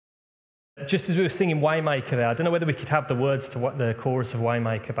Just as we were singing Waymaker there, I don't know whether we could have the words to what the chorus of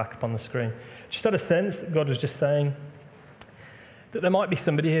Waymaker back up on the screen. Just had a sense that God was just saying that there might be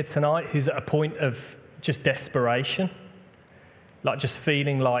somebody here tonight who's at a point of just desperation, like just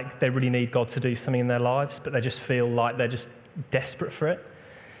feeling like they really need God to do something in their lives, but they just feel like they're just desperate for it.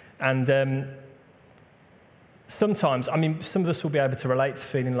 And sometimes, some of us will be able to relate to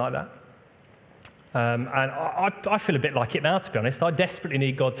feeling like that. And I feel a bit like it now, to be honest. I desperately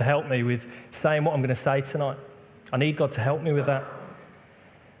need God to help me with saying what I'm going to say tonight. I need God to help me with that.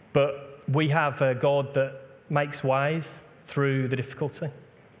 But we have a God that makes ways through the difficulty.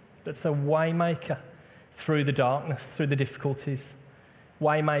 That's a way maker through the darkness, through the difficulties.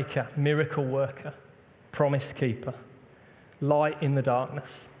 Way maker, miracle worker, promise keeper, light in the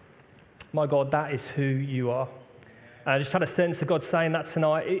darkness. My God, that is who you are. I just had a sense of God saying that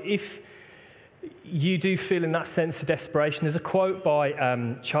tonight. If you do feel in that sense of desperation, there's a quote by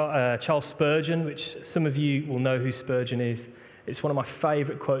Charles Spurgeon, which some of you will know who Spurgeon is. It's one of my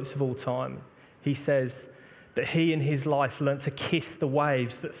favourite quotes of all time. He says that he in his life learnt to kiss the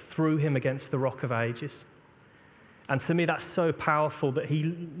waves that threw him against the rock of ages. And to me, that's so powerful that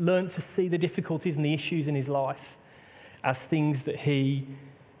he learnt to see the difficulties and the issues in his life as things that he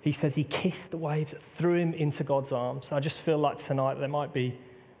says he kissed the waves that threw him into God's arms. I just feel like tonight there might be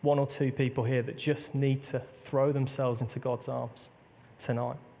one or two people here that just need to throw themselves into God's arms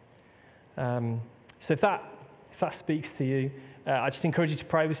tonight. So if that speaks to you, I just encourage you to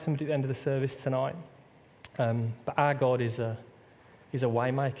pray with somebody at the end of the service tonight. But our God is a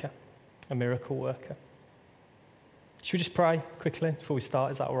way maker, a miracle worker. Should we just pray quickly before we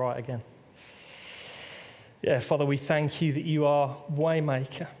start? Is that all right again? Yeah, Father, we thank you that you are way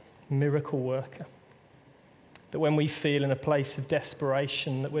maker, miracle worker. That when we feel in a place of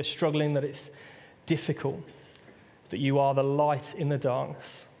desperation, that we're struggling, that it's difficult, that you are the light in the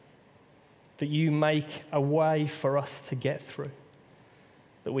darkness, that you make a way for us to get through,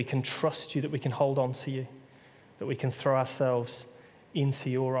 that we can trust you, that we can hold on to you, that we can throw ourselves into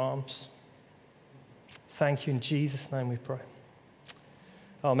your arms. Thank you, in Jesus' name we pray.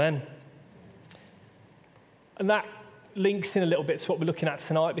 Amen. And that links in a little bit to what we're looking at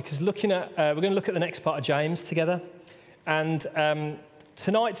tonight, because we're going to look at the next part of James together. And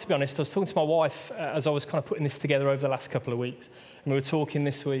tonight, to be honest, I was talking to my wife as I was kind of putting this together over the last couple of weeks, and we were talking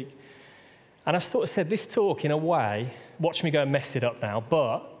this week. And I sort of said, this talk, in a way, watch me go and mess it up now,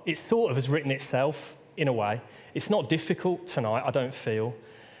 but it sort of has written itself, in a way. It's not difficult tonight, I don't feel.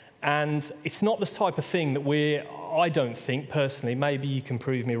 And it's not the type of thing that I don't think, personally, maybe you can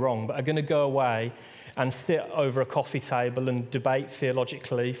prove me wrong, but are going to go away and sit over a coffee table and debate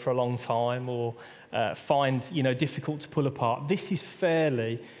theologically for a long time, or find difficult to pull apart. This is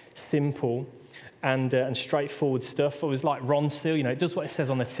fairly simple and straightforward stuff. It was like Ron Seal, it does what it says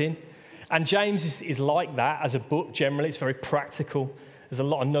on the tin. And James is like that as a book generally. It's very practical. There's a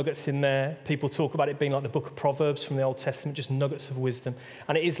lot of nuggets in there. People talk about it being like the book of Proverbs from the Old Testament, just nuggets of wisdom.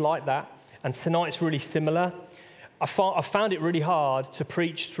 And it is like that. And tonight's really similar. I found it really hard to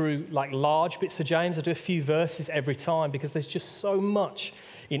preach through like large bits of James. I do a few verses every time because there's just so much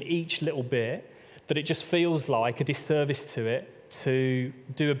in each little bit that it just feels like a disservice to it to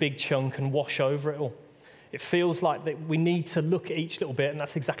do a big chunk and wash over it all. It feels like that we need to look at each little bit, and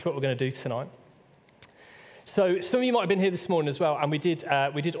that's exactly what we're going to do tonight. So some of you might have been here this morning as well, and we did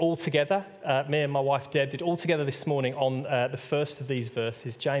all together. Me and my wife Deb did all together this morning on the first of these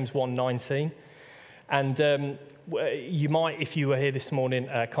verses, James 1:19. And you might, if you were here this morning,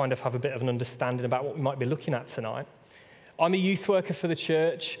 kind of have a bit of an understanding about what we might be looking at tonight. I'm a youth worker for the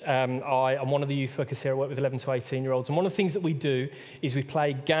church. I'm one of the youth workers here. I work with 11 to 18-year-olds. And one of the things that we do is we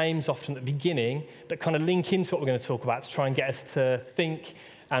play games often at the beginning that kind of link into what we're going to talk about to try and get us to think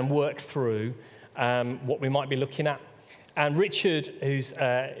and work through what we might be looking at. And Richard, who's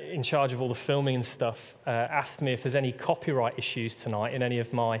in charge of all the filming and stuff, asked me if there's any copyright issues tonight in any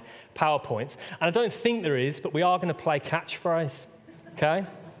of my PowerPoints. And I don't think there is, but we are going to play catchphrase, okay?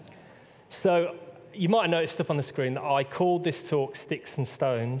 So you might have noticed up on the screen that I called this talk Sticks and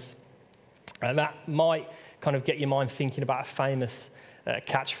Stones. And that might kind of get your mind thinking about a famous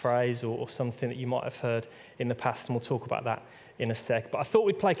catchphrase or something that you might have heard in the past, and we'll talk about that in a sec. But I thought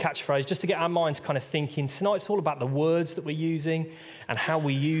we'd play catchphrase just to get our minds kind of thinking. Tonight's all about the words that we're using and how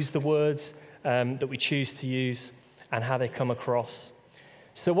we use the words that we choose to use and how they come across.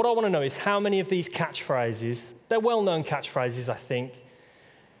 So what I want to know is how many of these catchphrases, they're well-known catchphrases, I think,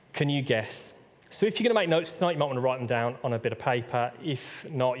 can you guess? So if you're going to make notes tonight, you might want to write them down on a bit of paper. If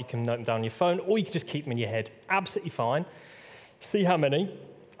not, you can note them down on your phone, or you can just keep them in your head. Absolutely fine. See how many.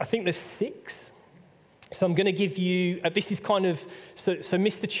 I think there's 6. So I'm going to give you, this is kind of, so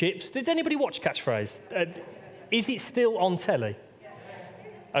Mr. Chips. Did anybody watch Catchphrase? Is it still on telly?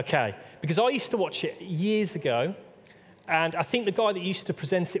 Okay, because I used to watch it years ago, and I think the guy that used to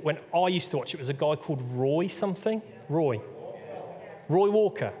present it when I used to watch it was a guy called Roy something. Roy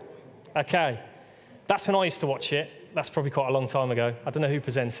Walker. Okay, that's when I used to watch it. That's probably quite a long time ago. I don't know who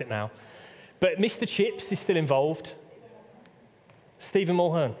presents it now. But Mr. Chips is still involved. Stephen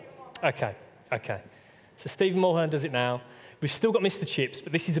Mulhern. Okay. So Stephen Mulhern does it now. We've still got Mr. Chips,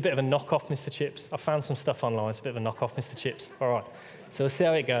 but this is a bit of a knockoff Mr. Chips. I found some stuff online. It's a bit of a knockoff Mr. Chips. All right. So we'll see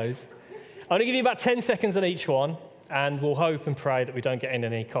how it goes. I'm going to give you about 10 seconds on each one, and we'll hope and pray that we don't get into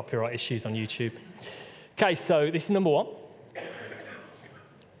any copyright issues on YouTube. Okay, so this is number one.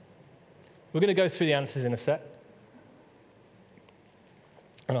 We're going to go through the answers in a sec.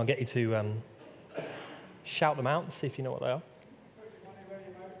 And I'll get you to shout them out and see if you know what they are.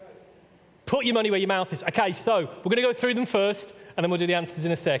 Put your money where your mouth is. Okay, so we're going to go through them first, and then we'll do the answers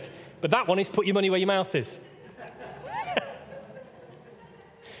in a sec. But that one is put your money where your mouth is.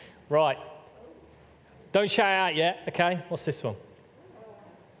 Right. Don't shout out yet, okay? What's this one?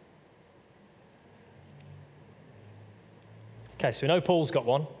 Okay, so we know Paul's got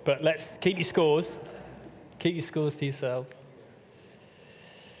one, but let's keep your scores. Keep your scores to yourselves.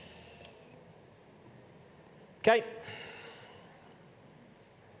 Okay.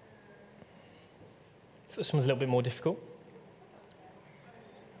 So this one's a little bit more difficult.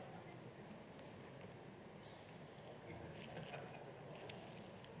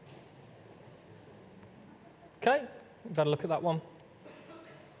 Okay, we've had a look at that one.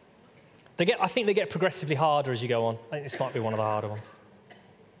 I think they get progressively harder as you go on. I think this might be one of the harder ones.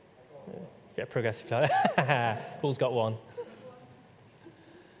 Yeah, get progressively harder. Paul's got one.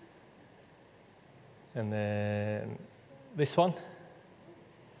 And then this one.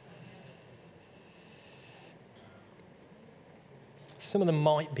 Some of them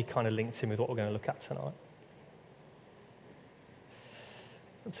might be kind of linked in with what we're going to look at tonight.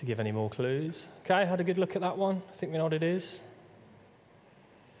 Not to give any more clues. Okay, had a good look at that one. I think we know what it is.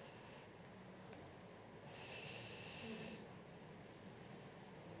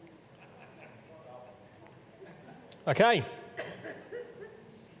 Okay.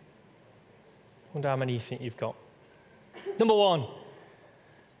 Wonder how many you think you've got. Number one.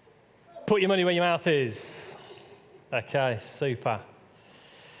 Put your money where your mouth is. Okay, super.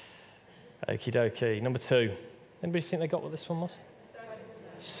 Okie dokie. Number two. Anybody think they got what this one was?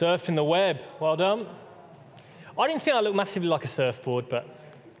 Surfing the web. Well done. I didn't think I looked massively like a surfboard, but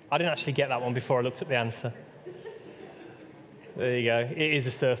I didn't actually get that one before I looked at the answer. There you go. It is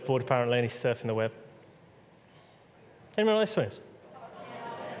a surfboard, apparently, and he's surfing the web. Anyone know what this one is?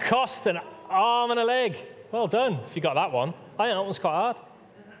 Cost an arm and a leg. Well done, if you got that one. I think that one's quite hard.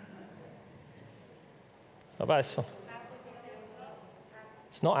 What about this one?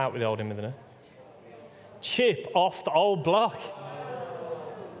 It's not out with the old him, isn't it? Chip off the old block.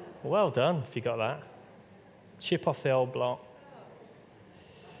 Well done, if you got that. Chip off the old block.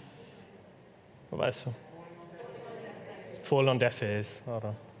 What about this one? Fall on deaf ears. Hold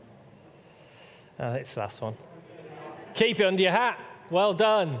on. I think it's the last one. Keep it under your hat. Well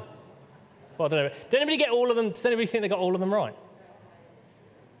done. Well done. Did anybody get all of them? Does anybody think they got all of them right?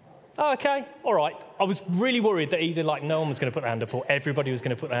 Oh, okay. All right. I was really worried that either no one was going to put their hand up or everybody was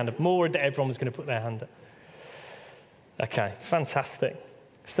going to put their hand up. More worried that everyone was going to put their hand up. Okay, fantastic.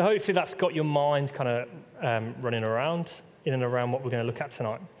 So hopefully that's got your mind kind of running around, in and around what we're going to look at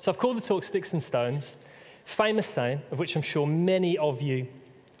tonight. So I've called the talk Sticks and Stones. Famous saying, of which I'm sure many of you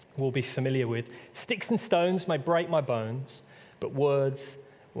will be familiar with. Sticks and stones may break my bones, but words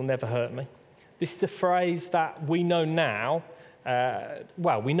will never hurt me. This is a phrase that we know now,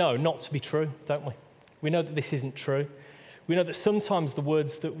 we know not to be true, don't we? We know that this isn't true. We know that sometimes the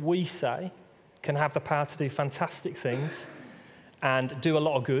words that we say can have the power to do fantastic things and do a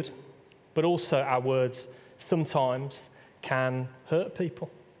lot of good, but also our words sometimes can hurt people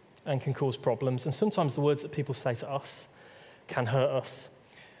and can cause problems. And sometimes the words that people say to us can hurt us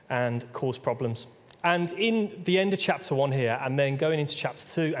and cause problems. And in the end of chapter 1 here, and then going into chapter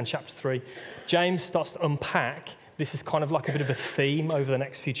 2 and chapter 3, James starts to unpack this is kind of like a bit of a theme over the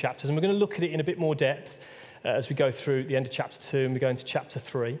next few chapters. And we're going to look at it in a bit more depth as we go through the end of chapter 2 and we go into chapter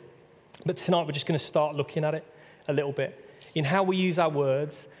 3. But tonight we're just going to start looking at it a little bit in how we use our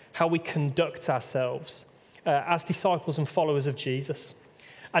words, how we conduct ourselves as disciples and followers of Jesus.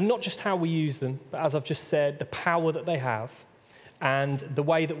 And not just how we use them, but as I've just said, the power that they have and the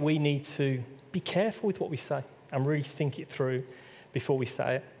way that we need to be careful with what we say and really think it through before we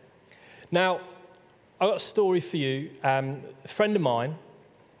say it. Now, I've got a story for you. A friend of mine,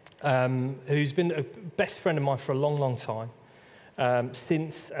 who's been a best friend of mine for a long, long time,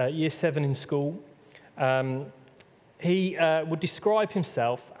 since year 7 in school. He would describe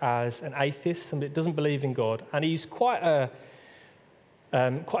himself as an atheist, somebody that doesn't believe in God, and he's quite a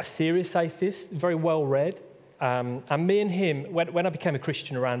serious atheist, very well read. And me and him, when I became a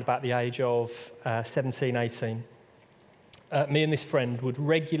Christian around about the age of 17, 18, me and this friend would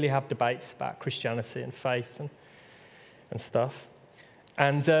regularly have debates about Christianity and faith and stuff.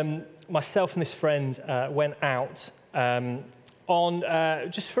 And myself and this friend went out on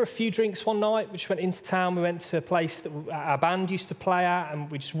just for a few drinks one night. We just went into town. We went to a place that our band used to play at, and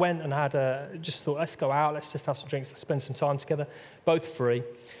we just went and just thought, let's go out, let's just have some drinks, let's spend some time together, both free.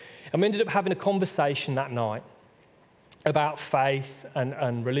 And we ended up having a conversation that night about faith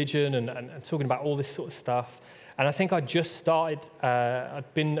and religion and talking about all this sort of stuff. And I think I just started,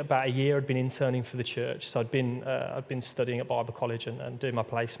 I'd been about a year, I'd been interning for the church. So I'd been studying at Bible College and doing my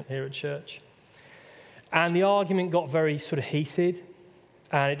placement here at church. And the argument got very sort of heated,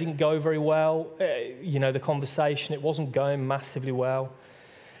 and it didn't go very well. The conversation, it wasn't going massively well.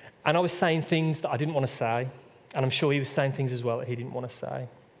 And I was saying things that I didn't want to say, and I'm sure he was saying things as well that he didn't want to say.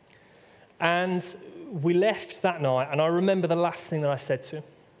 And we left that night, and I remember the last thing that I said to him.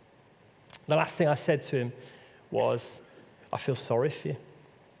 The last thing I said to him was, I feel sorry for you.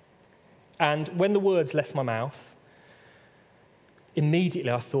 And when the words left my mouth,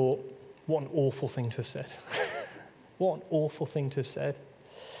 immediately I thought, what an awful thing to have said. What an awful thing to have said.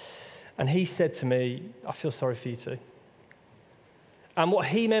 And he said to me, I feel sorry for you too. And what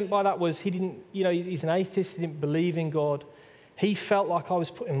he meant by that was he didn't, he's an atheist, he didn't believe in God. He felt like I was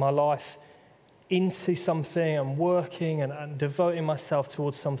putting my life into something and working and devoting myself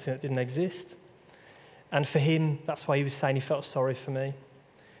towards something that didn't exist. And for him, that's why he was saying he felt sorry for me.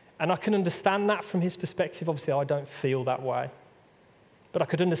 And I can understand that from his perspective. Obviously, I don't feel that way. But I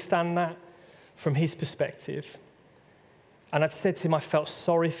could understand that from his perspective. And I'd said to him, I felt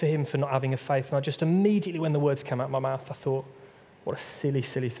sorry for him for not having a faith. And I just immediately, when the words came out of my mouth, I thought, what a silly,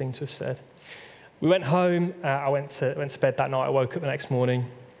 silly thing to have said. We went home. I went to bed that night. I woke up the next morning.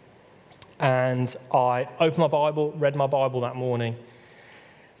 And I opened my Bible, read my Bible that morning.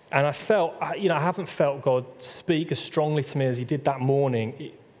 And I felt, I haven't felt God speak as strongly to me as he did that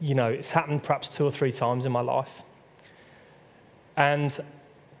morning. It's happened perhaps 2 or 3 times in my life. And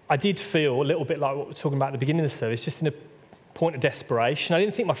I did feel a little bit like what we were talking about at the beginning of the service, just in a point of desperation. I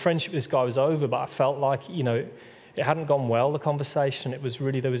didn't think my friendship with this guy was over, but I felt like, it hadn't gone well, the conversation. It was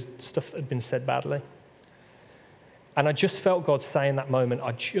really, there was stuff that had been said badly. And I just felt God say in that moment,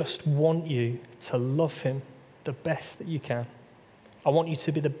 I just want you to love him the best that you can. I want you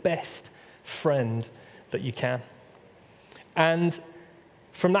to be the best friend that you can. And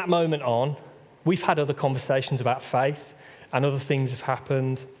from that moment on, we've had other conversations about faith, and other things have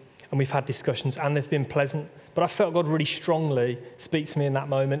happened, and we've had discussions, and they've been pleasant. But I felt God really strongly speak to me in that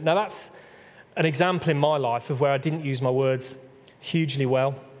moment. Now, that's an example in my life of where I didn't use my words hugely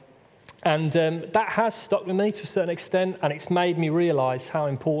well. And that has stuck with me to a certain extent, and it's made me realise how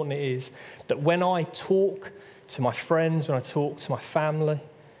important it is that when I talk to my friends, when I talk to my family,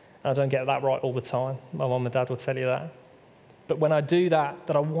 and I don't get that right all the time, my mum and dad will tell you that, but when I do that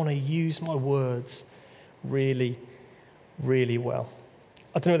I want to use my words really, really well.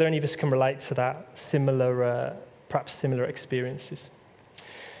 I don't know whether any of us can relate to that, perhaps similar experiences.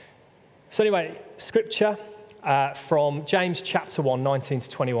 So anyway, scripture from James chapter 1, 19 to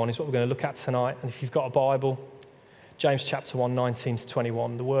 21 is what we're going to look at tonight. And if you've got a Bible, James chapter 1, 19 to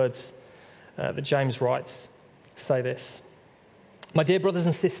 21, the words that James writes say this. My dear brothers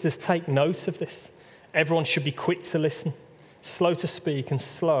and sisters, take note of this. Everyone should be quick to listen, slow to speak, and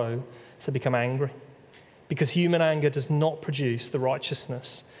slow to become angry, because human anger does not produce the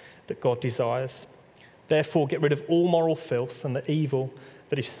righteousness that God desires. Therefore, get rid of all moral filth and the evil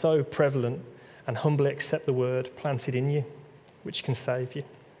that is so prevalent, and humbly accept the word planted in you, which can save you.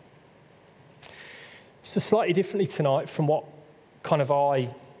 So slightly differently tonight from what kind of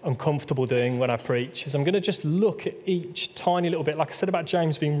I'm comfortable doing when I preach, is I'm going to just look at each tiny little bit. Like I said about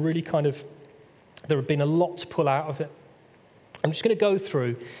James being really there have been a lot to pull out of it. I'm just going to go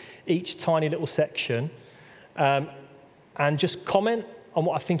through each tiny little section and just comment on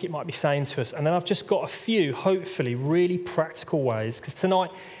what I think it might be saying to us. And then I've just got a few, hopefully, really practical ways, because tonight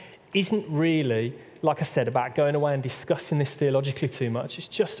isn't really, like I said, about going away and discussing this theologically too much. It's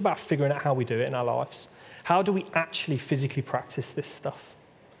just about figuring out how we do it in our lives. How do we actually physically practice this stuff?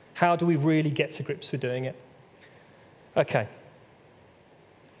 How do we really get to grips with doing it? Okay.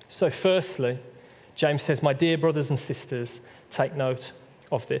 So firstly, James says, my dear brothers and sisters, take note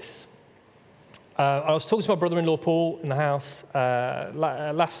of this. I was talking to my brother-in-law, Paul, in the house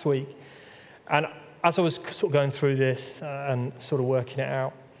last week, and as I was sort of going through this and sort of working it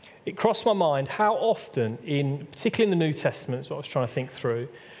out, it crossed my mind how often, particularly in the New Testament, is what I was trying to think through,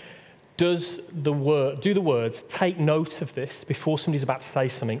 do the words "take note of this" before somebody's about to say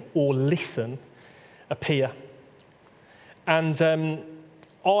something, or "listen" appear? And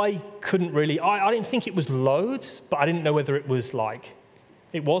I couldn't really, I didn't think it was loads, but I didn't know whether it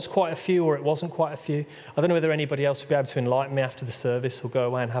was quite a few or it wasn't quite a few. I don't know whether anybody else would be able to enlighten me after the service or go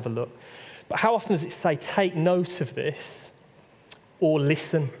away and have a look. But how often does it say, "take note of this" or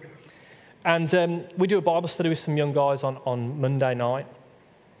 "listen"? And we do a Bible study with some young guys on Monday night.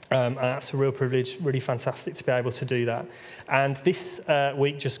 And that's a real privilege, really fantastic to be able to do that. And this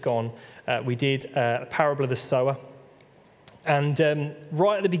week just gone, we did a parable of the sower. And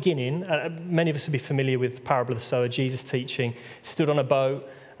right at the beginning, many of us will be familiar with the parable of the sower. Jesus teaching, stood on a boat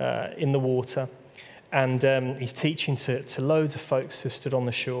in the water, and he's teaching to loads of folks who stood on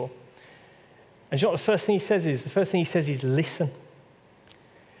the shore. And you know what the first thing he says is? The first thing he says is, "Listen."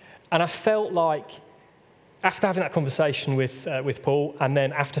 And I felt like, after having that conversation with Paul, and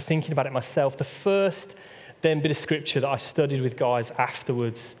then after thinking about it myself, the first then bit of scripture that I studied with guys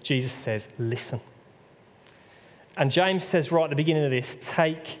afterwards, Jesus says, "Listen." And James says right at the beginning of this,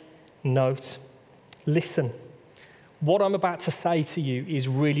 "Take note, listen." What I'm about to say to you is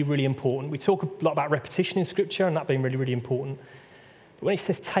really, really important. We talk a lot about repetition in scripture and that being really, really important. But when it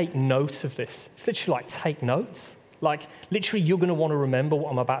says "take note of this," it's literally like take notes. Like literally you're going to want to remember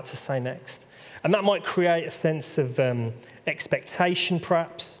what I'm about to say next. And that might create a sense of expectation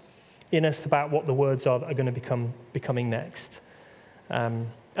perhaps in us about what the words are that are going to becoming next.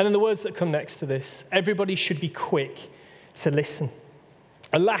 And then the words that come next to this: everybody should be quick to listen.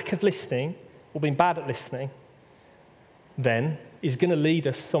 A lack of listening, or being bad at listening, then is going to lead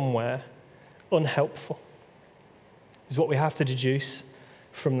us somewhere unhelpful, is what we have to deduce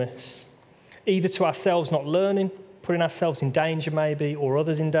from this. Either to ourselves not learning, putting ourselves in danger maybe, or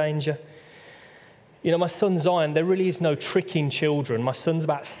others in danger. You know, my son Zion, there really is no tricking children. My son's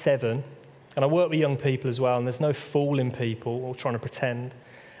about 7, and I work with young people as well, and there's no fooling people or trying to pretend.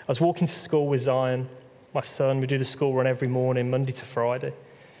 I was walking to school with Zion, my son. We do the school run every morning, Monday to Friday.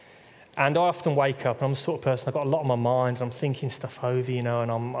 And I often wake up, and I'm the sort of person, I've got a lot on my mind, and I'm thinking stuff over, you know,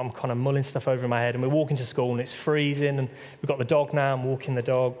 and I'm kind of mulling stuff over in my head. And we're walking to school, and it's freezing, and we've got the dog now, I'm walking the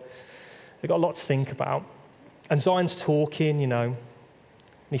dog. We've got a lot to think about. And Zion's talking, you know, and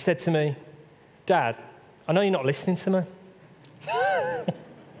he said to me, "Dad, I know you're not listening to me."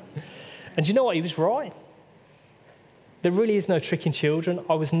 And you know what? He was right. There really is no tricking children.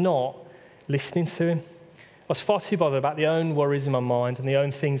 I was not listening to him. I was far too bothered about the own worries in my mind and the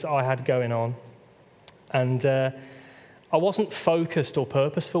own things I had going on. And I wasn't focused or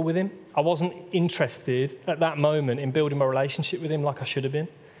purposeful with him. I wasn't interested at that moment in building my relationship with him like I should have been.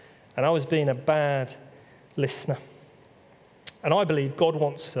 And I was being a bad listener. And I believe God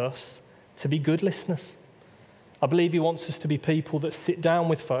wants us to be good listeners. I believe he wants us to be people that sit down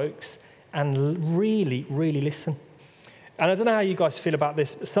with folks and really, really listen. And I don't know how you guys feel about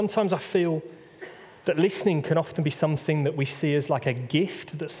this, but sometimes I feel that listening can often be something that we see as like a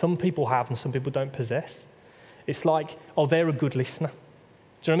gift that some people have and some people don't possess. It's like, oh, they're a good listener.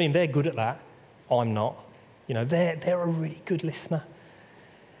 Do you know what I mean? They're good at that. I'm not. You know, they're a really good listener.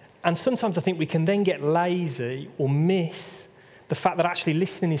 And sometimes I think we can then get lazy or miss the fact that actually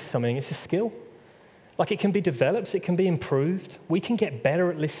listening is something, it's a skill. Like it can be developed, it can be improved. We can get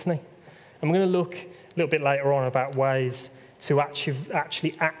better at listening. And we're going to look a little bit later on about ways to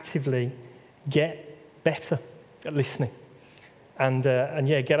actually actively get better at listening. And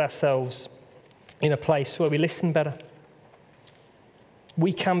get ourselves in a place where we listen better.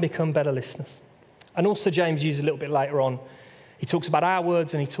 We can become better listeners. And also James uses a little bit later on, he talks about our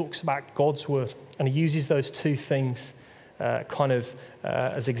words and he talks about God's word. And he uses those two things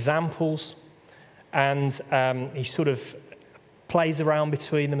as examples. And he sort of plays around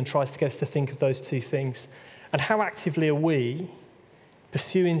between them and tries to get us to think of those two things. And how actively are we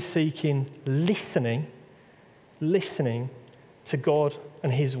pursuing, seeking, listening to God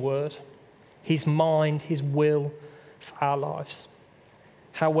and his word, his mind, his will for our lives?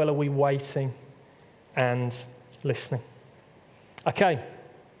 How well are we waiting and listening? Okay,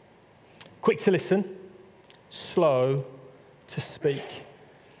 quick to listen, slow to speak.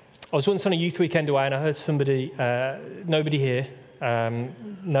 I was once on a youth weekend away and I heard somebody, nobody here,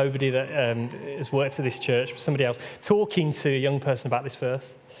 nobody that has worked at this church, but somebody else, talking to a young person about this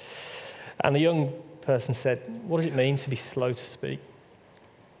verse. And the young person said, "What does it mean to be slow to speak?"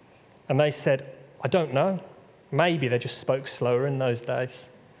 And they said, "I don't know. Maybe they just spoke slower in those days."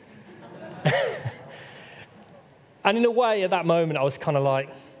 And in a way, at that moment, I was kind of like,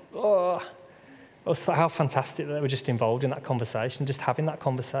 oh, I was like, how fantastic that they were just involved in that conversation, just having that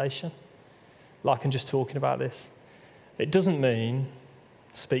conversation, like I'm just talking about this. It doesn't mean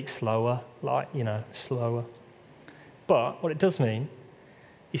speak slower, slower. But what it does mean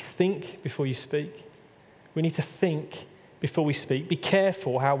is think before you speak. We need to think before we speak. Be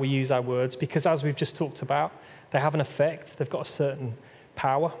careful how we use our words, because as we've just talked about, they have an effect. They've got a certain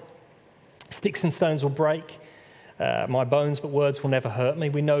power. Sticks and stones will break my bones, but words will never hurt me.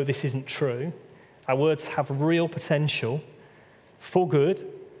 We know this isn't true. Our words have real potential for good,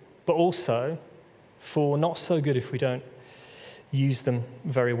 but also for not so good if we don't use them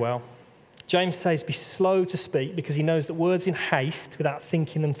very well. James says, be slow to speak, because he knows that words in haste, without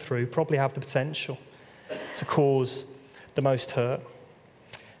thinking them through, probably have the potential to cause the most hurt.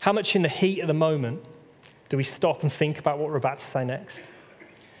 How much in the heat of the moment do we stop and think about what we're about to say next?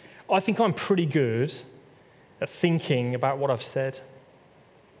 I think I'm pretty good at thinking about what I've said,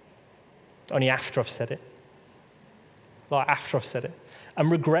 only after I've said it. Like after I've said it. I'm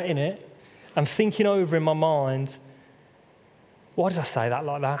regretting it. I'm thinking over in my mind, why did I say that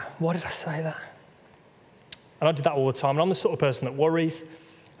like that? Why did I say that? And I did that all the time. And I'm the sort of person that worries,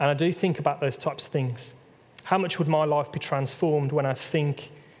 and I do think about those types of things. How much would my life be transformed when I think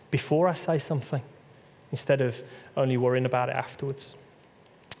before I say something, instead of only worrying about it afterwards?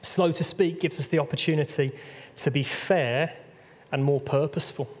 Slow to speak gives us the opportunity to be fair and more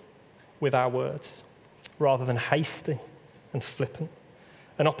purposeful with our words, rather than hasty and flippant.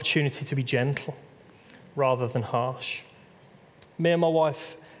 An opportunity to be gentle rather than harsh. Me and my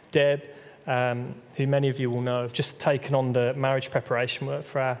wife, Deb, who many of you will know, have just taken on the marriage preparation work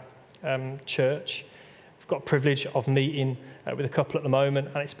for our church. We've got the privilege of meeting with a couple at the moment,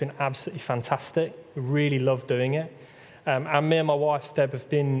 and it's been absolutely fantastic. We really love doing it. And me and my wife, Deb, have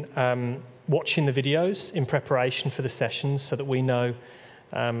been watching the videos in preparation for the sessions so that we know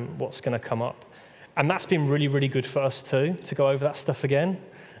what's going to come up. And that's been really, really good for us too, to go over that stuff again.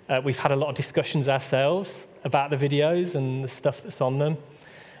 We've had a lot of discussions ourselves about the videos and the stuff that's on them.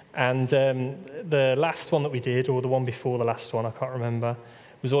 And the last one that we did, or the one before the last one, I can't remember,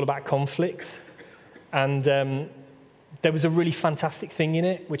 was all about conflict. And there was a really fantastic thing in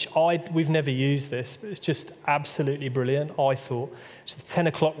it, which we've never used this, but it's just absolutely brilliant, I thought. It's the 10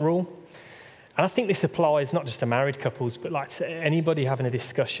 o'clock rule. And I think this applies not just to married couples, but like to anybody having a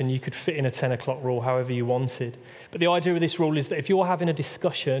discussion. You could fit in a 10 o'clock rule however you wanted. But the idea of this rule is that if you're having a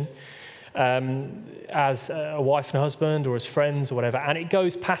discussion as a wife and a husband, or as friends or whatever, and it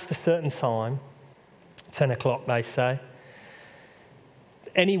goes past a certain time, 10 o'clock they say,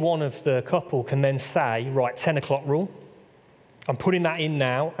 any one of the couple can then say, right, 10 o'clock rule, I'm putting that in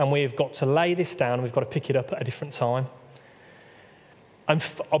now, and we've got to lay this down, and we've got to pick it up at a different time. And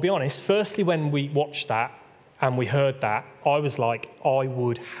I'll be honest, firstly, when we watched that and we heard that, I was like, I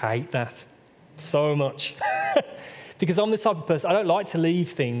would hate that so much. Because I'm the type of person, I don't like to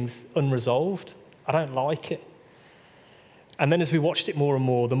leave things unresolved. I don't like it. And then as we watched it more and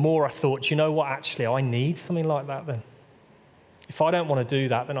more, the more I thought, you know what, actually, I need something like that then. If I don't want to do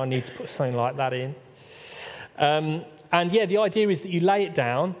that, then I need to put something like that in. And yeah, the idea is that you lay it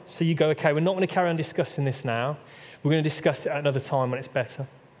down, so you go, okay, we're not going to carry on discussing this now. We're going to discuss it at another time when it's better.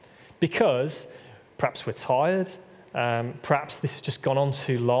 Because perhaps we're tired, perhaps this has just gone on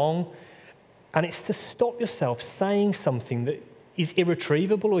too long, and it's to stop yourself saying something that is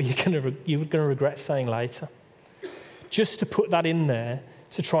irretrievable, or you're going to regret saying later. Just to put that in there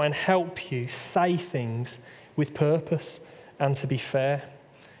to try and help you say things with purpose and to be fair,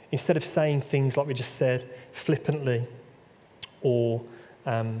 instead of saying things like we just said, flippantly or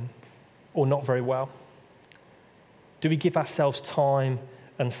not very well. Do we give ourselves time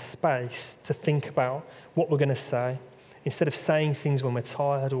and space to think about what we're going to say, instead of saying things when we're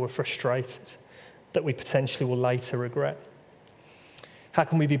tired or we're frustrated that we potentially will later regret? How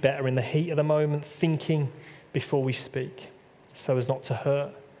can we be better in the heat of the moment, thinking before we speak, so as not to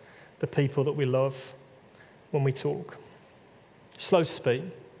hurt the people that we love when we talk? Slow to speak,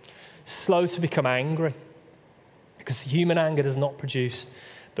 slow to become angry, because human anger does not produce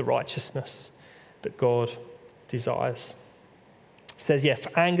the righteousness that God desires. It says, yeah,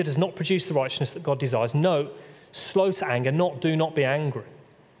 for anger does not produce the righteousness that God desires. No, slow to anger, do not be angry.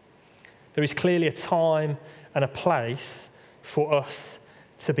 There is clearly a time and a place for us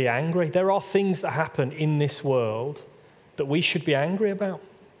to be angry. There are things that happen in this world that we should be angry about,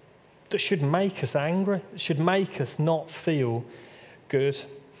 that should make us angry, that should make us not feel good.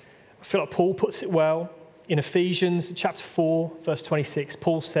 I feel like Paul puts it well. In Ephesians chapter 4, verse 26,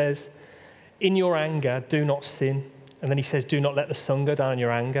 Paul says, in your anger, do not sin. And then he says, do not let the sun go down in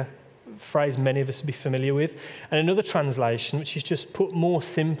your anger. phrase many of us would be familiar with. And another translation, which is just put more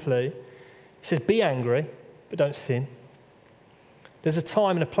simply, it says, be angry, but don't sin. There's a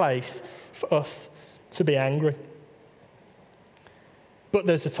time and a place for us to be angry. But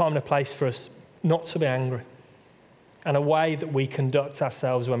there's a time and a place for us not to be angry. And a way that we conduct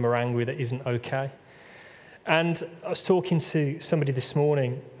ourselves when we're angry that isn't okay. And I was talking to somebody this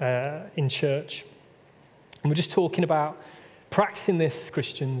morning in church, and we're just talking about practicing this as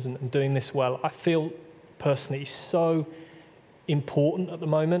Christians and doing this well. I feel personally it's so important at the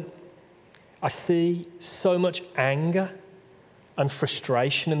moment. I see so much anger and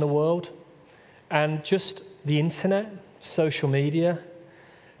frustration in the world, and just the internet, social media,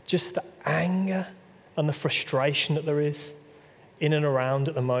 just the anger and the frustration that there is in and around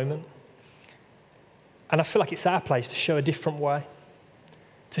at the moment. And I feel like it's our place to show a different way,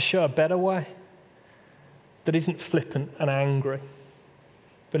 to show a better way that isn't flippant and angry,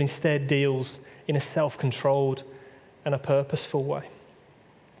 but instead deals in a self-controlled and a purposeful way.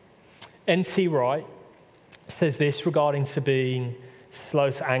 N.T. Wright says this regarding to being slow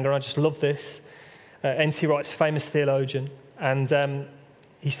to anger, and I just love this. N.T. Wright's a famous theologian, and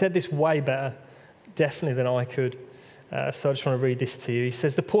he said this way better, definitely than I could. So I just want to read this to you. He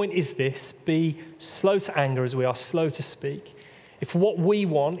says, the point is this, be slow to anger as we are slow to speak. If what we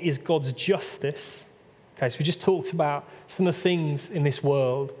want is God's justice, okay, so we just talked about some of the things in this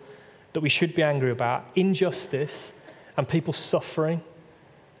world that we should be angry about, injustice and people suffering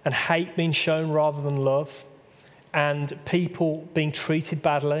and hate being shown rather than love and people being treated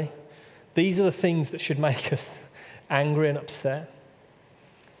badly. These are the things that should make us angry and upset.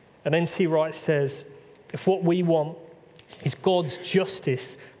 And N.T. Wright says, if what we want is God's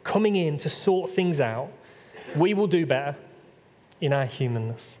justice coming in to sort things out, we will do better in our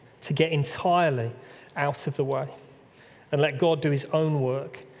humanness to get entirely out of the way and let God do his own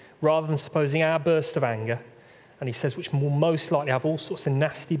work rather than supposing our burst of anger, and he says, which will most likely have all sorts of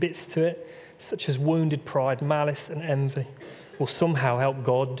nasty bits to it, such as wounded pride, malice and envy, will somehow help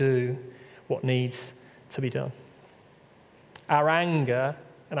God do what needs to be done. Our anger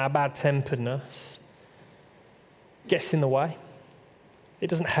and our bad-temperedness gets in the way. It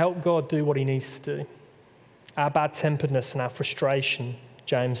doesn't help God do what he needs to do. Our bad-temperedness and our frustration,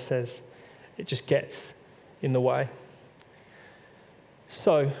 James says, it just gets in the way.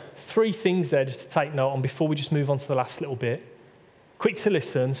 So, 3 things there just to take note on before we just move on to the last little bit. Quick to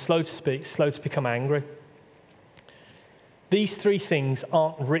listen, slow to speak, slow to become angry. These 3 things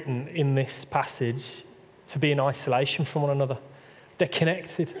aren't written in this passage to be in isolation from one another. They're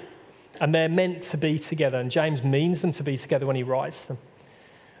connected, and they're meant to be together, and James means them to be together when he writes them.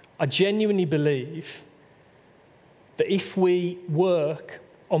 I genuinely believe that if we work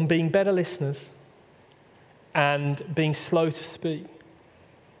on being better listeners and being slow to speak,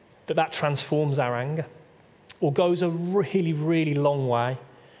 that transforms our anger, or goes a really, really long way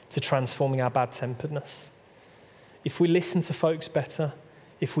to transforming our bad-temperedness. If we listen to folks better,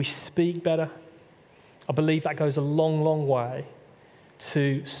 if we speak better, I believe that goes a long, long way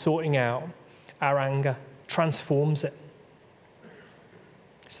to sorting out our anger, transforms it.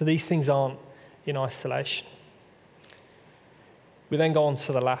 So these things aren't in isolation. We then go on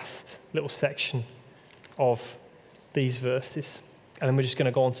to the last little section of these verses, and then we're just going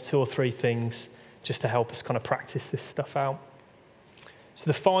to go on to 2 or 3 things just to help us kind of practice this stuff out. So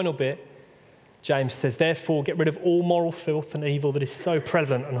the final bit, James says, therefore get rid of all moral filth and evil that is so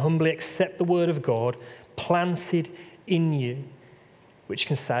prevalent and humbly accept the word of God planted in you, which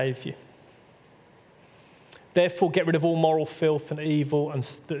can save you. Therefore, get rid of all moral filth and evil and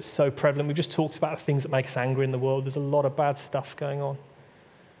that's so prevalent. We've just talked about the things that make us angry in the world. There's a lot of bad stuff going on.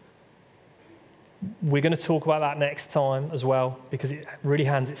 We're going to talk about that next time as well, because it really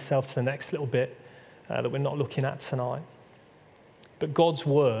hands itself to the next little bit that we're not looking at tonight. But God's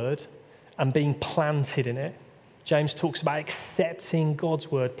word and being planted in it. James talks about accepting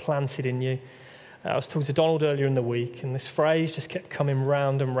God's word planted in you. I was talking to Donald earlier in the week, and this phrase just kept coming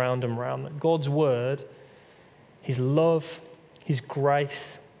round and round and round, that God's word, his love, his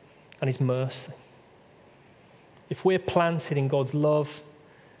grace, and his mercy. If we're planted in God's love,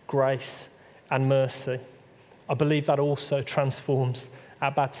 grace, and mercy, I believe that also transforms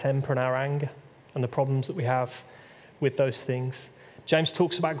our bad temper and our anger and the problems that we have with those things. James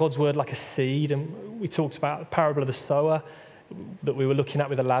talks about God's word like a seed, and we talked about the parable of the sower that we were looking at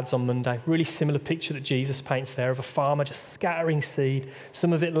with the lads on Monday. Really similar picture that Jesus paints there of a farmer just scattering seed.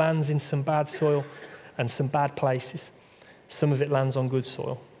 Some of it lands in some bad soil and some bad places. Some of it lands on good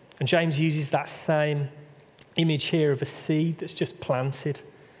soil. And James uses that same image here of a seed that's just planted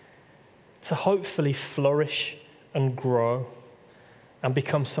to hopefully flourish and grow and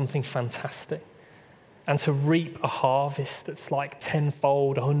become something fantastic, and to reap a harvest that's like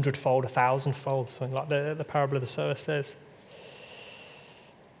tenfold, 100-fold, 1,000-fold, something like the parable of the sower says.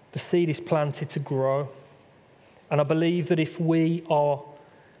 The seed is planted to grow. And I believe that if we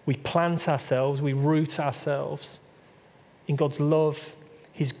plant ourselves, we root ourselves in God's love,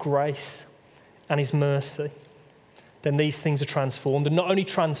 his grace, and his mercy, then these things are transformed. And not only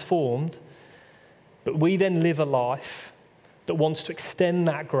transformed, but we then live a life that wants to extend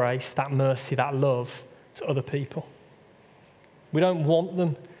that grace, that mercy, that love to other people. We don't want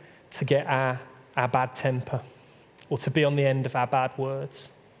them to get our bad temper or to be on the end of our bad words.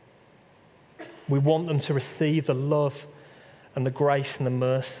 We want them to receive the love and the grace and the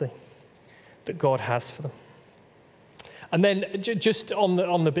mercy that God has for them. And then just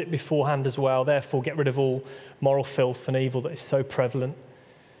on the bit beforehand as well, therefore get rid of all moral filth and evil that is so prevalent.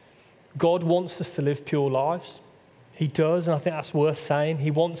 God wants us to live pure lives. He does, and I think that's worth saying. He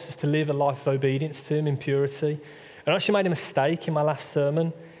wants us to live a life of obedience to him in purity. And I actually made a mistake in my last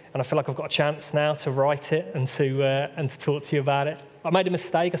sermon, and I feel like I've got a chance now to write it and to talk to you about it. I made a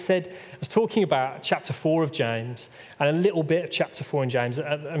mistake. I was talking about chapter 4 of James and a little bit of chapter 4 in James.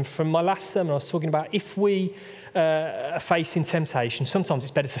 And from my last sermon, I was talking about if we are facing temptation, sometimes it's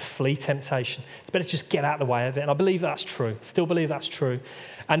better to flee temptation. It's better to just get out of the way of it. And I believe that's true. Still believe that's true.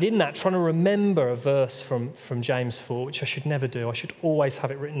 And in that, trying to remember a verse from James 4, which I should never do. I should always have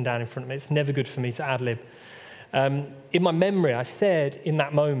it written down in front of me. It's never good for me to ad-lib. In my memory, I said in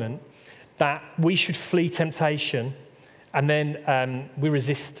that moment that we should flee temptation and then we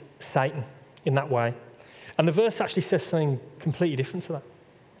resist Satan in that way. And the verse actually says something completely different to that.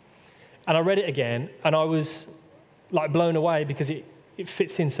 And I read it again, and I was like blown away because it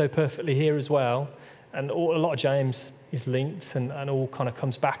fits in so perfectly here as well. And a lot of James is linked and all kind of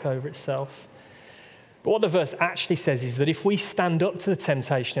comes back over itself. But what the verse actually says is that if we stand up to the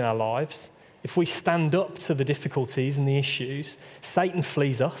temptation in our lives, if we stand up to the difficulties and the issues, Satan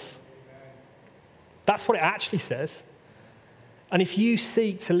flees us. That's what it actually says. And if you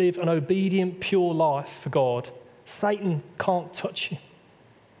seek to live an obedient, pure life for God, Satan can't touch you.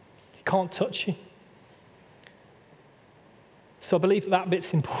 He can't touch you. So I believe that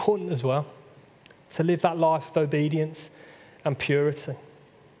bit's important as well, to live that life of obedience and purity.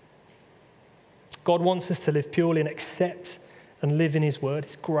 God wants us to live purely and accept and live in his word,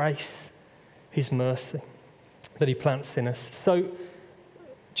 his grace, his mercy that he plants in us. So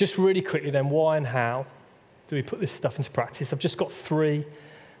just really quickly then, why and how do we put this stuff into practice? I've just got 3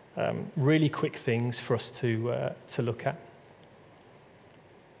 really quick things for us to look at.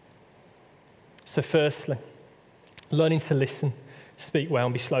 So firstly, learning to listen, speak well,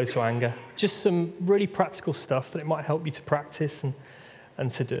 and be slow to anger. Just some really practical stuff that it might help you to practice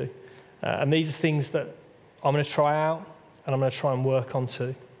and to do. And these are things that I'm going to try out and I'm going to try and work on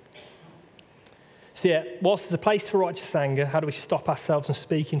too. So yeah, whilst there's a place for righteous anger, how do we stop ourselves from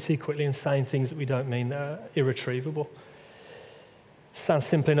speaking too quickly and saying things that we don't mean that are irretrievable? Sounds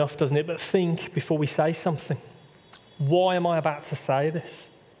simple enough, doesn't it? But think before we say something. Why am I about to say this?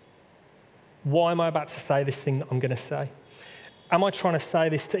 Why am I about to say this thing that I'm going to say? Am I trying to say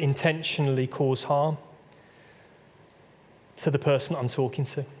this to intentionally cause harm to the person that I'm talking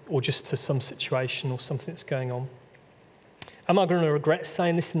to, or just to some situation or something that's going on? Am I going to regret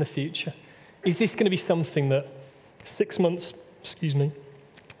saying this in the future? Is this going to be something that 6 months,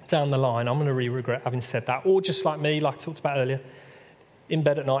 down the line, I'm going to regret having said that? Or just like me, like I talked about earlier, in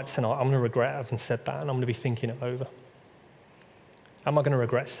bed at night tonight, I'm going to regret having said that and I'm going to be thinking it over. Am I going to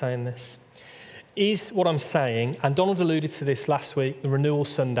regret saying this? Is what I'm saying, and Donald alluded to this last week, the Renewal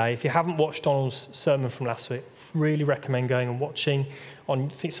Sunday. If you haven't watched Donald's sermon from last week, really recommend going and watching. I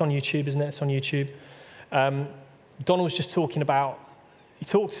think it's on YouTube, isn't it? It's on YouTube. Donald was just talking about, he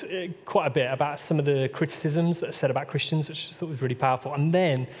talked quite a bit about some of the criticisms that are said about Christians, which I thought was really powerful, and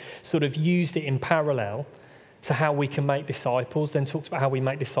then sort of used it in parallel to how we can make disciples, then talked about how we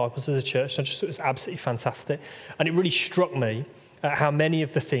make disciples as a church. I just thought it was absolutely fantastic. And it really struck me how many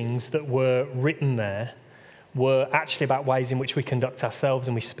of the things that were written there were actually about ways in which we conduct ourselves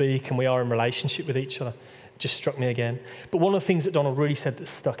and we speak and we are in relationship with each other. It just struck me again. But one of the things that Donald really said that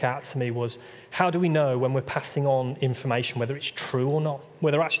stuck out to me was, how do we know when we're passing on information, whether it's true or not,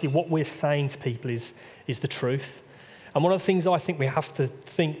 whether actually what we're saying to people is the truth? And one of the things I think we have to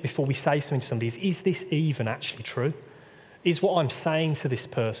think before we say something to somebody is this even actually true? Is what I'm saying to this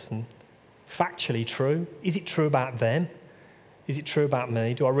person factually true? Is it true about them? Is it true about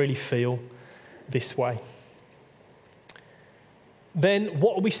me? Do I really feel this way? Then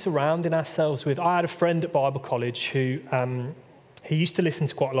what are we surrounding ourselves with? I had a friend at Bible college who he used to listen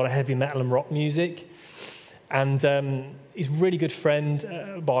to quite a lot of heavy metal and rock music. And he's a really good friend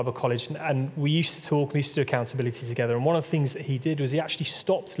at Bible college. And we used to talk, we used to do accountability together. And one of the things that he did was he actually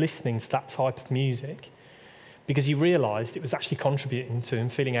stopped listening to that type of music because he realised it was actually contributing to him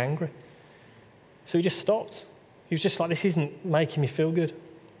feeling angry. So he just stopped. He was just like, this isn't making me feel good.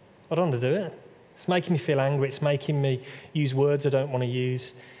 I don't want to do it. It's making me feel angry. It's making me use words I don't want to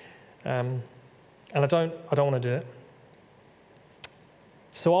use. And I don't want to do it.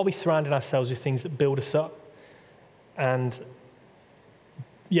 So are we surrounding ourselves with things that build us up? And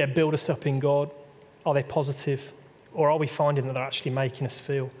build us up in God? Are they positive? Or are we finding that they're actually making us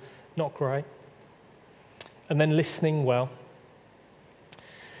feel not great? And then listening well.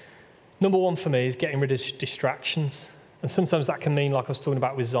 Number one for me is getting rid of distractions. And sometimes that can mean, like I was talking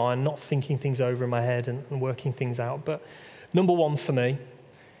about with Zion, not thinking things over in my head and working things out. But number one for me,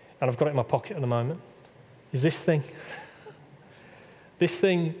 and I've got it in my pocket at the moment, is this thing. This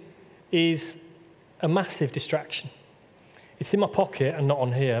thing is a massive distraction. It's in my pocket and not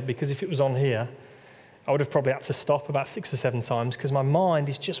on here, because if it was on here, I would have probably had to stop about 6 or 7 times because my mind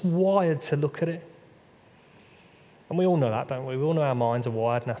is just wired to look at it. And we all know that, don't we? We all know our minds are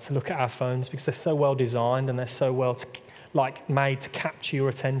wired now to look at our phones because they're so well designed and they're so well made to capture your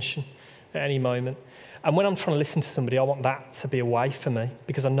attention at any moment. And when I'm trying to listen to somebody, I want that to be away from me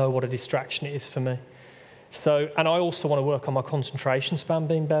because I know what a distraction it is for me. So, and I also want to work on my concentration span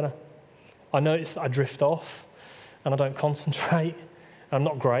being better. I notice that I drift off and I don't concentrate. I'm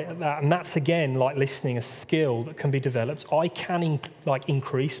not great at that. And that's, again, like listening, a skill that can be developed. I can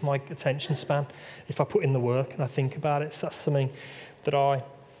increase my attention span if I put in the work and I think about it. So that's something that I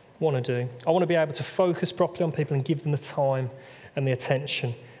want to do. I want to be able to focus properly on people and give them the time and the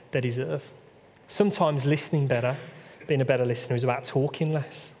attention they deserve. Sometimes listening better, being a better listener, is about talking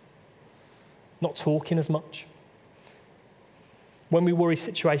less, not talking as much. When we worry,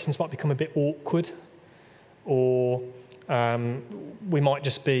 situations might become a bit awkward, or we might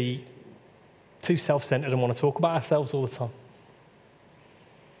just be too self-centered and want to talk about ourselves all the time.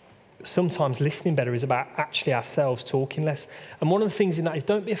 But sometimes listening better is about actually ourselves talking less. And one of the things in that is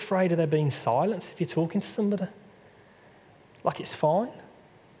don't be afraid of there being silence if you're talking to somebody. Like, it's fine.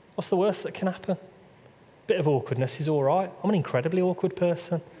 What's the worst that can happen? Bit of awkwardness is all right. I'm an incredibly awkward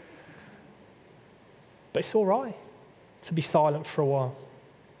person. But it's all right to be silent for a while.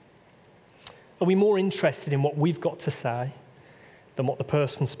 Are we more interested in what we've got to say than what the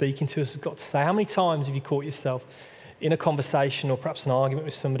person speaking to us has got to say? How many times have you caught yourself in a conversation or perhaps an argument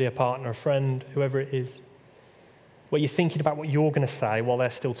with somebody, a partner, a friend, whoever it is, where you're thinking about what you're going to say while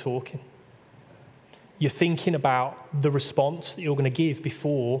they're still talking? You're thinking about the response that you're going to give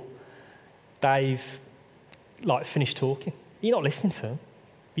before they've finished talking. You're not listening to them.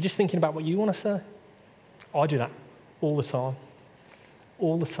 You're just thinking about what you want to say. I do that all the time.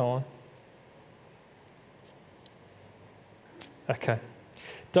 All the time. Okay.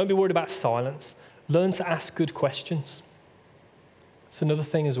 Don't be worried about silence. Learn to ask good questions. It's another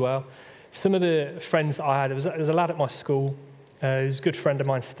thing as well. Some of the friends that I had, there was a lad at my school who's a good friend of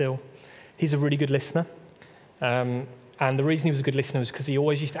mine still. He's a really good listener. And the reason he was a good listener was because he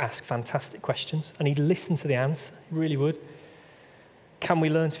always used to ask fantastic questions and he'd listen to the answer. He really would. Can we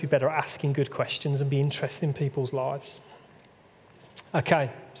learn to be better at asking good questions and be interested in people's lives?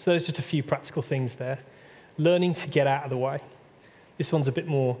 Okay, so there's just a few practical things there. Learning to get out of the way. This one's a bit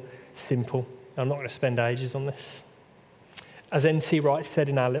more simple. I'm not going to spend ages on this. As N.T. Wright said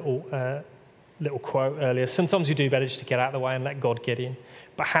in our little quote earlier, sometimes we do better just to get out of the way and let God get in.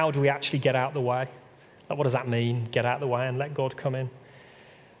 But how do we actually get out of the way? What does that mean, get out of the way and let God come in?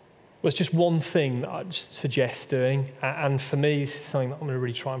 Well, it's just one thing that I'd suggest doing. And for me, this is something that I'm going to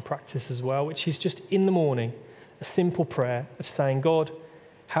really try and practice as well, which is just in the morning, a simple prayer of saying, God,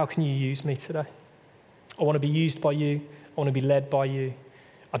 how can you use me today? I want to be used by you. I want to be led by you.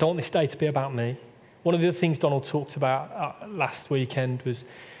 I don't want this day to be about me. One of the other things Donald talked about last weekend was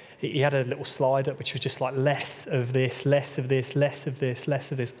he had a little slide up which was just like less of this, less of this, less of this,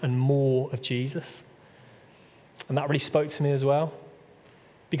 less of this, and more of Jesus. And that really spoke to me as well.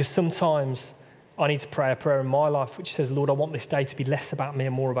 Because sometimes I need to pray a prayer in my life which says, Lord, I want this day to be less about me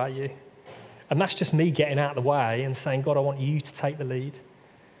and more about you. And that's just me getting out of the way and saying, God, I want you to take the lead.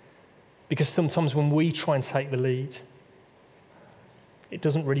 Because sometimes when we try and take the lead, it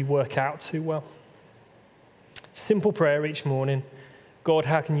doesn't really work out too well. Simple prayer each morning. God,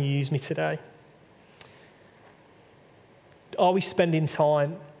 how can you use me today? Are we spending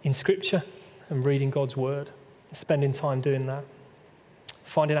time in Scripture and reading God's Word? Spending time doing that.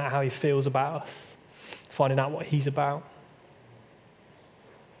 Finding out how he feels about us. Finding out what he's about.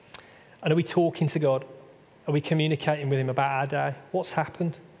 And are we talking to God? Are we communicating with him about our day? What's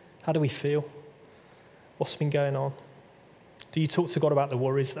happened? How do we feel? What's been going on? Do you talk to God about the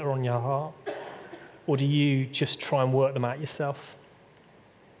worries that are on your heart? Or do you just try and work them out yourself?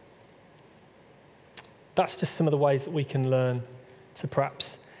 That's just some of the ways that we can learn to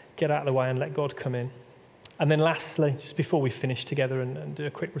perhaps get out of the way and let God come in. And then lastly, just before we finish together and do a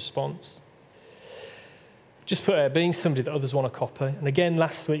quick response, just put being somebody that others want to copy. And again,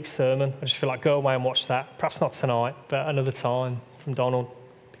 last week's sermon, I just feel like go away and watch that. Perhaps not tonight, but another time from Donald,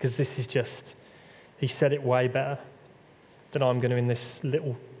 because this is just, he said it way better than I'm going to in this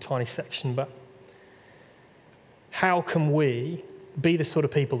little tiny section. But how can we be the sort of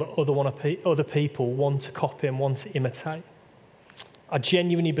people that other people want to copy and want to imitate? I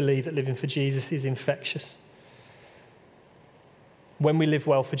genuinely believe that living for Jesus is infectious. When we live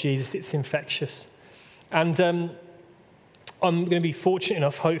well for Jesus, it's infectious. And I'm going to be fortunate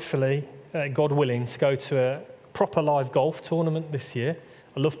enough, hopefully, God willing, to go to a proper live golf tournament this year.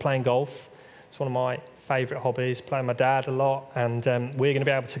 I love playing golf. It's one of my favourite hobbies, playing with my dad a lot. And we're going to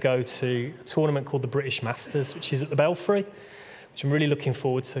be able to go to a tournament called the British Masters, which is at the Belfry, which I'm really looking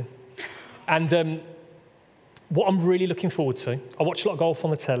forward to. And what I'm really looking forward to, I watch a lot of golf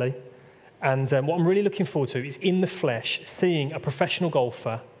on the telly, and what I'm really looking forward to is in the flesh, seeing a professional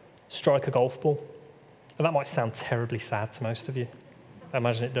golfer strike a golf ball. And that might sound terribly sad to most of you. I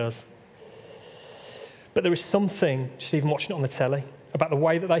imagine it does. But there is something, just even watching it on the telly, about the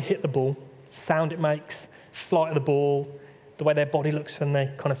way that they hit the ball, sound it makes, flight of the ball, the way their body looks when they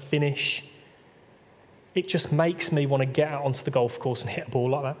kind of finish. It just makes me want to get out onto the golf course and hit a ball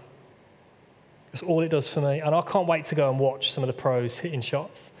like that. That's all it does for me. And I can't wait to go and watch some of the pros hitting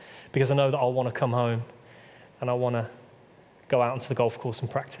shots, because I know that I'll want to come home and I want to go out onto the golf course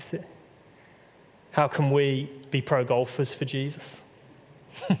and practice it. How can we be pro golfers for Jesus?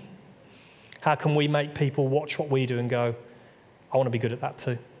 How can we make people watch what we do and go, I want to be good at that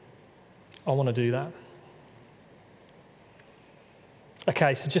too. I want to do that.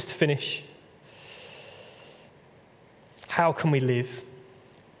 Okay, so just to finish, how can we live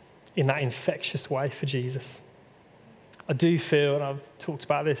in that infectious way for Jesus? I do feel, and I've talked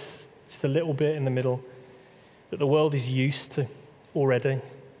about this just a little bit in the middle, that the world is used to already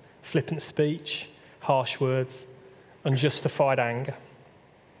flippant speech, harsh words, unjustified anger.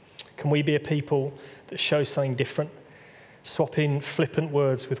 Can we be a people that show something different, swapping flippant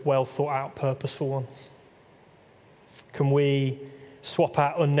words with well thought out, purposeful ones? Can we swap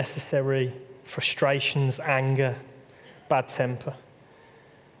out unnecessary frustrations, anger, bad temper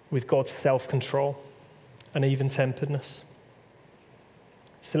with God's self-control and even-temperedness?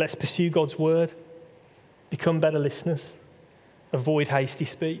 So let's pursue God's word, become better listeners, avoid hasty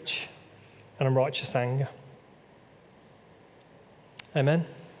speech and unrighteous anger. Amen.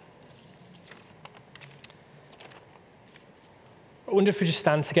 I wonder if we just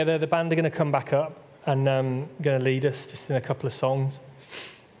stand together. The band are going to come back up and going to lead us just in a couple of songs.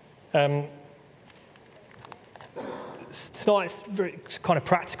 Tonight's very kind of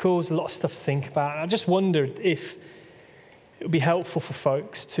practical. There's a lot of stuff to think about. I just wondered if it would be helpful for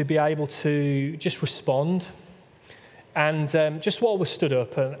folks to be able to just respond. And just while we're stood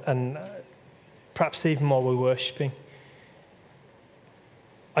up and perhaps even while we're worshipping,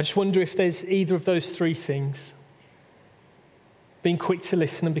 I just wonder if there's either of those three things: being quick to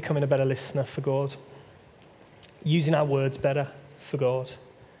listen and becoming a better listener for God, using our words better for God,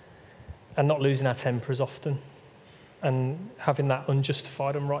 and not losing our temper as often, and having that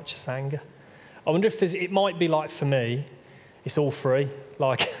unjustified, unrighteous anger. I wonder if it might be like for me, it's all three,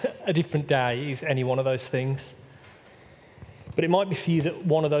 like a different day is any one of those things. But it might be for you that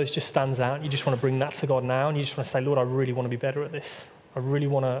one of those just stands out and you just want to bring that to God now, and you just want to say, Lord, I really want to be better at this. I really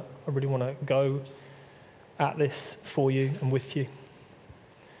want to go at this for you and with you.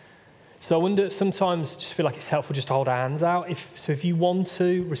 So I wonder, sometimes I just feel like it's helpful just to hold our hands out. If you want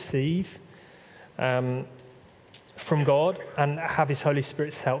to receive from God and have his Holy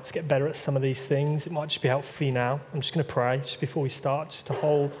Spirit's help to get better at some of these things, it might just be helpful for you now. I'm just going to pray just before we start, just to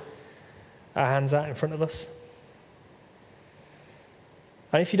hold our hands out in front of us.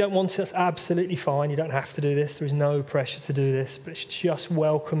 And if you don't want to, that's absolutely fine. You don't have to do this. There is no pressure to do this, but it's just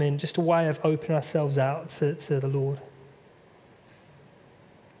welcoming, just a way of opening ourselves out to the Lord.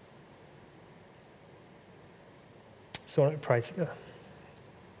 So I want to pray together.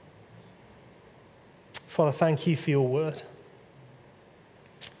 Father, thank you for your word.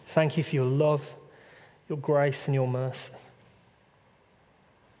 Thank you for your love, your grace, and your mercy.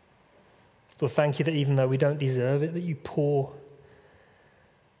 Lord, thank you that even though we don't deserve it, that you pour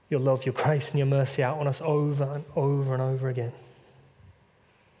your love, your grace, and your mercy out on us over and over and over again.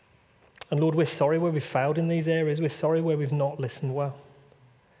 And Lord, we're sorry where we've failed in these areas. We're sorry where we've not listened well.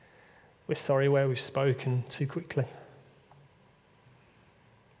 We're sorry where we've spoken too quickly.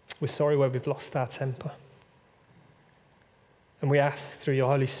 We're sorry where we've lost our temper. And we ask through your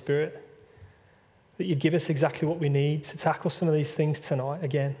Holy Spirit that you'd give us exactly what we need to tackle some of these things tonight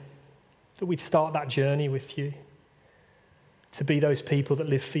again. That we'd start that journey with you. To be those people that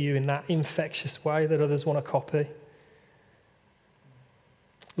live for you in that infectious way that others want to copy.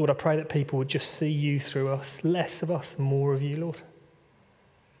 Lord, I pray that people would just see you through us, less of us and more of you, Lord.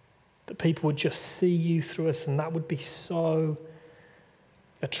 That people would just see you through us, and that would be so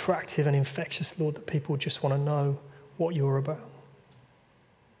attractive and infectious, Lord, that people would just want to know what you're about.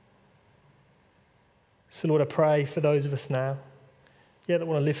 So, Lord, I pray for those of us now, that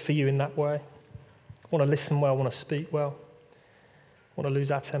want to live for you in that way, want to listen well, want to speak well, want to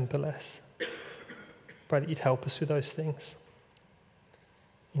lose our temper less. Pray that you'd help us with those things.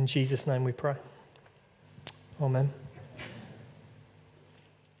 In Jesus' name we pray. Amen.